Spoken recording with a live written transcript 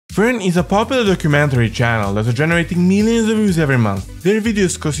Fern is a popular documentary channel that is generating millions of views every month. Their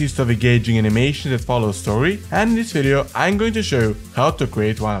videos consist of engaging animations that follow a story, and in this video I'm going to show you how to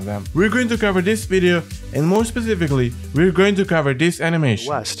create one of them. We're going to cover this video, and more specifically, we're going to cover this animation.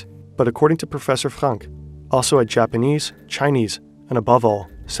 West, but according to Professor Frank, also at Japanese, Chinese, and above all,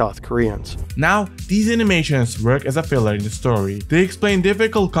 South Koreans. Now, these animations work as a filler in the story. They explain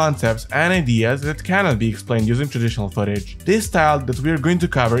difficult concepts and ideas that cannot be explained using traditional footage. This style that we are going to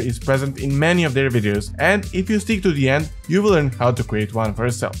cover is present in many of their videos, and if you stick to the end, you will learn how to create one for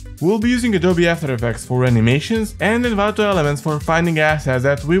yourself. We'll be using Adobe After Effects for animations and Envato elements for finding assets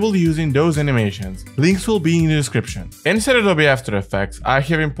that we will use in those animations. Links will be in the description. Inside Adobe After Effects, I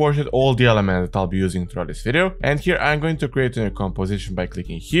have imported all the elements that I'll be using throughout this video, and here I'm going to create a new composition by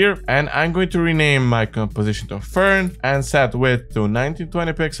clicking here, and I'm going to rename my composition to Fern and set width to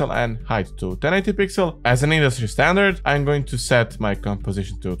 1920 pixel and height to 1080 pixel. As an industry standard, I'm going to set my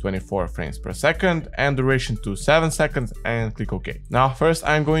composition to 24 frames per second and duration to 7 seconds and click OK. Now first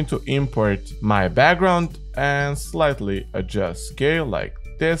I'm going to import my background and slightly adjust scale like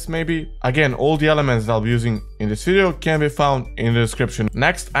this maybe. Again, all the elements that I'll be using in this video can be found in the description.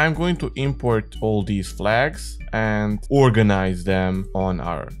 Next, I'm going to import all these flags and organize them on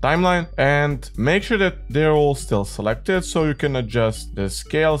our timeline and make sure that they're all still selected, so you can adjust the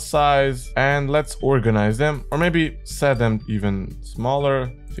scale size, and let's organize them, or maybe set them even smaller,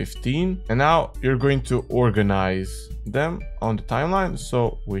 15. And now you're going to organize them on the timeline.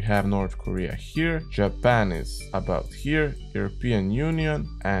 So we have North Korea here, Japan is about here, European Union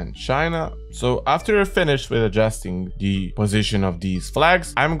and China. So after you're finished with adjusting the position of these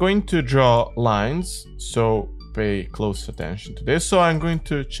flags, I'm going to draw lines, so pay close attention to this. So I'm going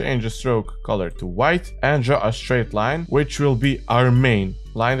to change the stroke color to white and draw a straight line, which will be our main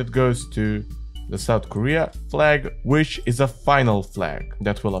line that goes to the South Korea flag, which is a final flag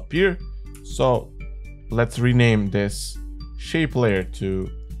that will appear. So let's rename this shape layer to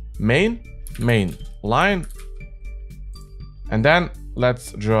main line, and then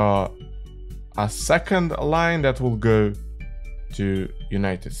let's draw a second line that will go to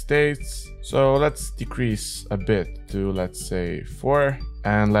United States. So let's decrease a bit to, let's say, 4,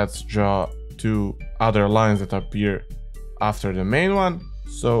 and let's draw 2 other lines that appear after the main one.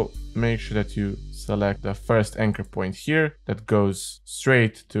 So make sure that you select the first anchor point here that goes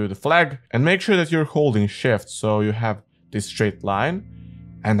straight to the flag, and make sure that you're holding shift so you have this straight line,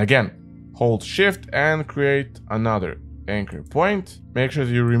 and again hold shift and create another anchor point. Make sure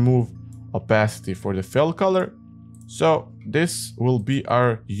that you remove opacity for the fill color. So this will be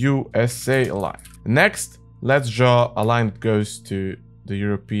our USA line. Next, let's draw a line that goes to the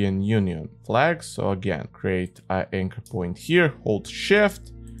European Union flag. So again, create an anchor point here, hold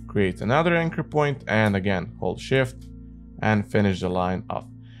shift, create another anchor point, and again hold shift and finish the line off.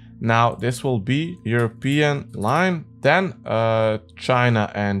 Now this will be European line. Then China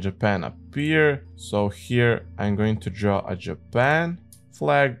and Japan appear. So here I'm going to draw a Japan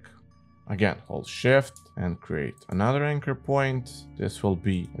flag. Again, hold shift and create another anchor point. This will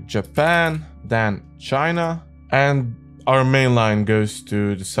be Japan, then China, and our main line goes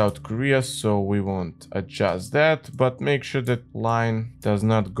to the South Korea, so we won't adjust that, but make sure that line does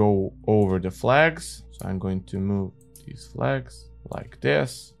not go over the flags. So I'm going to move these flags like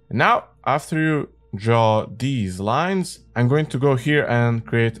this. And now, after you draw these lines, I'm going to go here and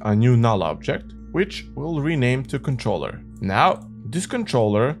create a new null object, which we'll rename to controller. Now, this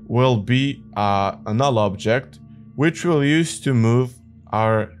controller will be a null object, which we'll use to move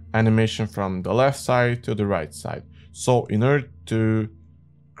our animation from the left side to the right side. So in order to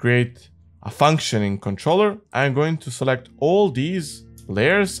create a functioning controller, I'm going to select all these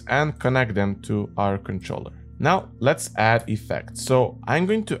layers and connect them to our controller. Now let's add effects. So I'm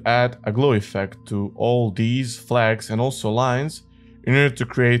going to add a glow effect to all these flags and also lines in order to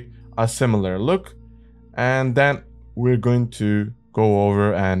create a similar look. And then we're going to go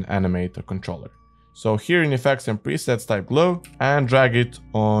over and animate a controller. So here in effects and presets, type glow and drag it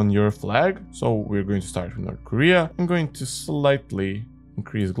on your flag. So we're going to start with North Korea. I'm going to slightly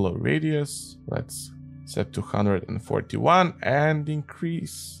increase glow radius. Let's set to 141 and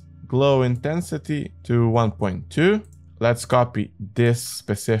increase glow intensity to 1.2. Let's copy this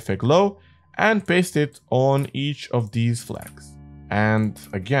specific glow and paste it on each of these flags. And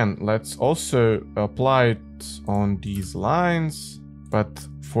again, let's also apply it on these lines. But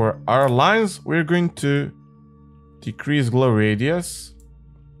for our lines, we're going to decrease glow radius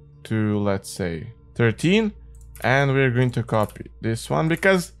to, let's say, 13. And we're going to copy this one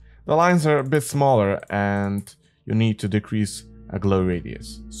because the lines are a bit smaller and you need to decrease a glow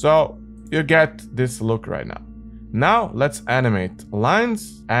radius. So you get this look right now. Now let's animate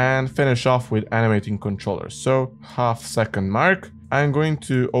lines and finish off with animating controllers. So half-second mark, I'm going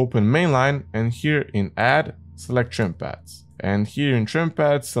to open mainline, and here in add, select trim pads. And here in trim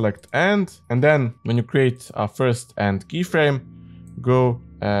pads, select end. And then when you create a first end keyframe, go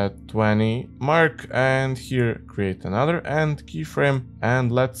at 20 mark, and here create another end keyframe,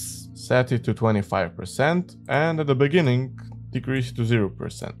 and let's set it to 25%, and at the beginning decrease it to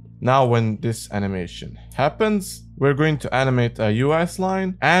 0%. Now when this animation happens, we're going to animate a US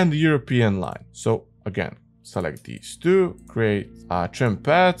line and a European line. So again, select these two, create trim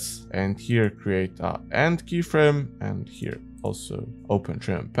pads, and here create an end keyframe, and here also open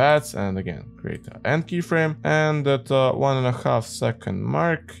trim pads, and again create an end keyframe, and at 1.5 second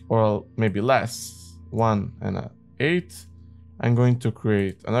mark, or maybe less, 1.8, I'm going to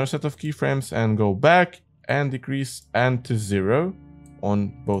create another set of keyframes and go back and decrease end to 0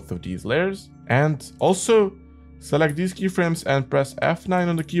 on both of these layers. And also select these keyframes and press F9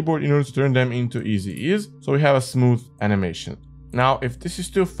 on the keyboard in order to turn them into easy ease, so we have a smooth animation. Now if this is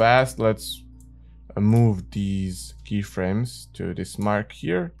too fast, let's move these keyframes to this mark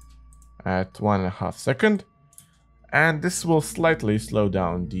here at 1.5 second, and this will slightly slow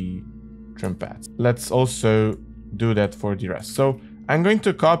down the trim pads. Let's also do that for the rest. So I'm going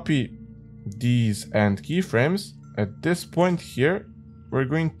to copy these end keyframes. At this point here, we're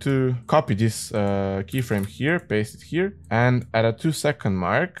going to copy this keyframe here, paste it here, and at a 2-second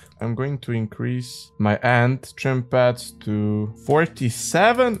mark, I'm going to increase my end trim pads to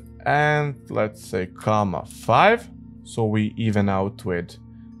 47 and let's say comma 5, so we even out with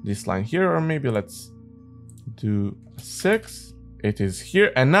this line here, or maybe let's do 6. It is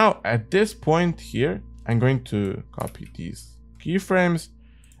here, and now at this point here, I'm going to copy these keyframes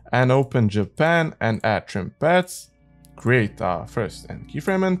and open Japan and add trim pads, create a first end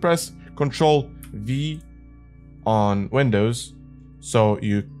keyframe, and press Ctrl V on Windows so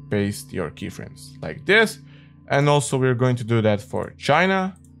you paste your keyframes like this. And also we're going to do that for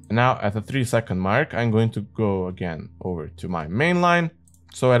China. Now at the 3-second mark, I'm going to go again over to my main line.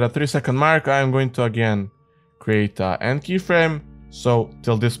 So at a 3-second mark, I'm going to again create an end keyframe. So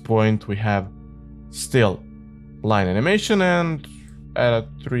till this point we have still line animation, and at a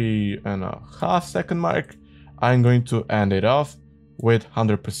 3.5 second mark, I'm going to end it off with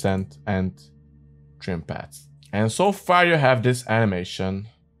 100% and trim pads. And so far you have this animation.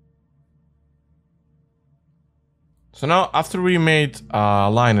 So now after we made a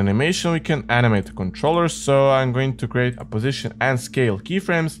line animation, we can animate the controller. So I'm going to create a position and scale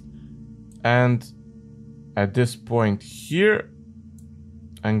keyframes. And at this point here,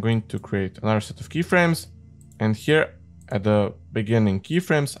 I'm going to create another set of keyframes. And here at the beginning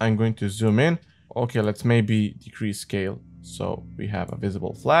keyframes, I'm going to zoom in. Okay, let's maybe decrease scale so we have a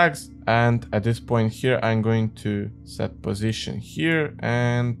visible flags. And at this point here, I'm going to set position here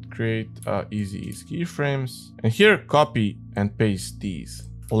and create easy ease keyframes. And here, copy and paste these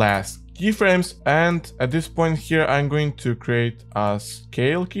last keyframes. And at this point here, I'm going to create a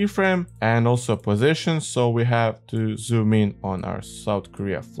scale keyframe and also a position. So we have to zoom in on our South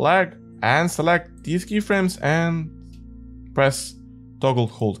Korea flag and select these keyframes and press toggle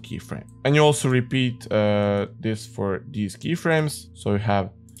hold keyframe. And you also repeat this for these keyframes. So you have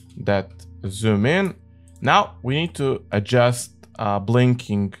that zoom in. Now we need to adjust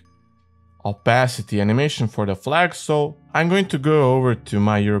blinking opacity animation for the flag. So I'm going to go over to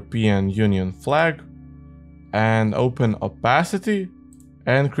my European Union flag and open opacity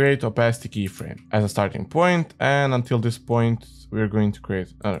and create opacity keyframe as a starting point. And until this point, we're going to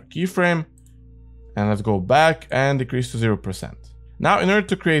create another keyframe. And let's go back and decrease to 0%. Now, in order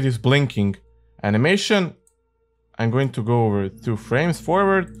to create this blinking animation, I'm going to go over 2 frames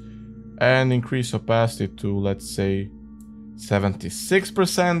forward and increase opacity to, let's say,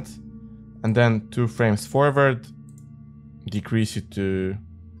 76%. And then 2 frames forward, decrease it to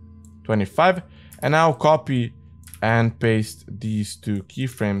 25. And now copy and paste these 2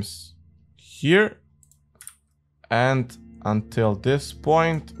 keyframes here. And until this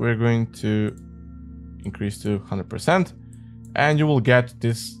point, we're going to increase to 100%. And you will get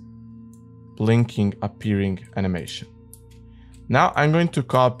this blinking appearing animation. Now I'm going to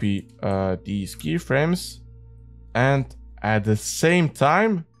copy these keyframes, and at the same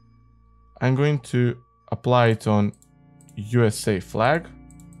time I'm going to apply it on USA flag.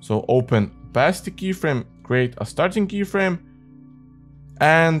 So open opacity keyframe, create a starting keyframe,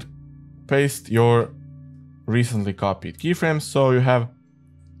 and paste your recently copied keyframes. So you have,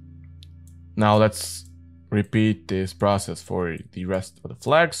 now let's repeat this process for the rest of the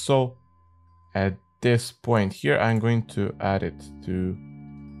flags. So at this point here, I'm going to add it to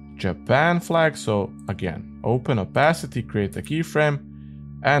Japan flag. So again, open opacity, create a keyframe,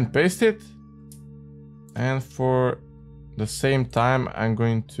 and paste it. And for the same time, I'm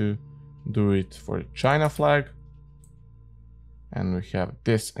going to do it for China flag. And we have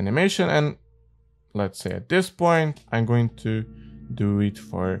this animation, and let's say at this point, I'm going to do it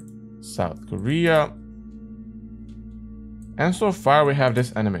for South Korea. And so far we have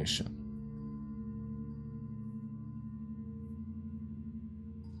this animation.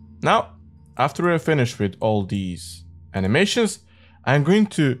 Now, after we're finished with all these animations, I'm going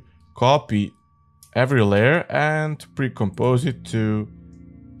to copy every layer and pre-compose it to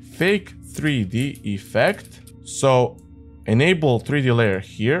fake 3D effect. So enable 3D layer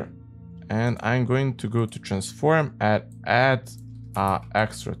here, and I'm going to go to transform, add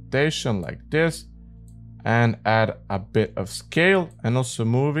X rotation like this, and add a bit of scale, and also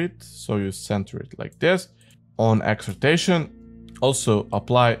move it so you center it like this. On X rotation, also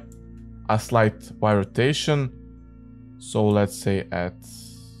apply a slight Y rotation, so let's say at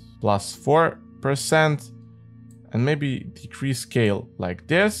 +4%, and maybe decrease scale like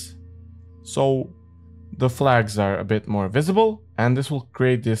this, so the flags are a bit more visible, and this will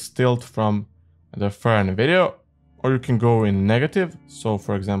create this tilt from the Fern video. Or you can go in negative, so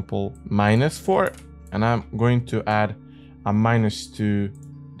for example -4, and I'm going to add a -2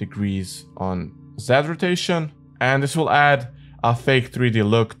 degrees on Z rotation, and this will add a fake 3D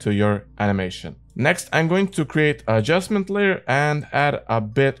look to your animation. Next, I'm going to create an adjustment layer and add a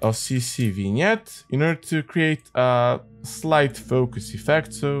bit of CC vignette in order to create a slight focus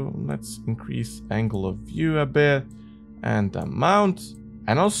effect. So let's increase angle of view a bit and amount,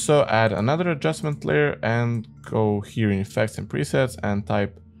 and also add another adjustment layer and go here in effects and presets and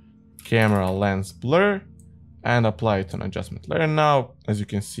type camera lens blur and apply it on adjustment layer. Now, as you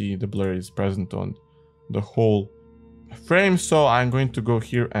can see, the blur is present on the whole frame, so I'm going to go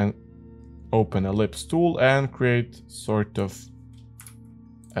here and open ellipse tool and create sort of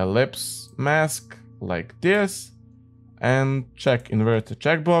ellipse mask like this, and check invert the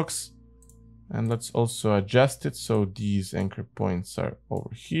checkbox, and let's also adjust it so these anchor points are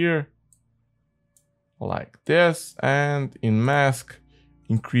over here like this, and in mask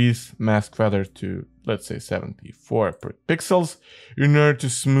increase mask feather to, let's say, 74 pixels in order to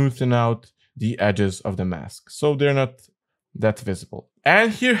smoothen out the edges of the mask so they're not that visible.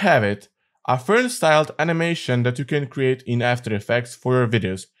 And here have it, a Fern styled animation that you can create in After Effects for your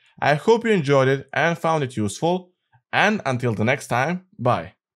videos. I hope you enjoyed it and found it useful, and until the next time, bye.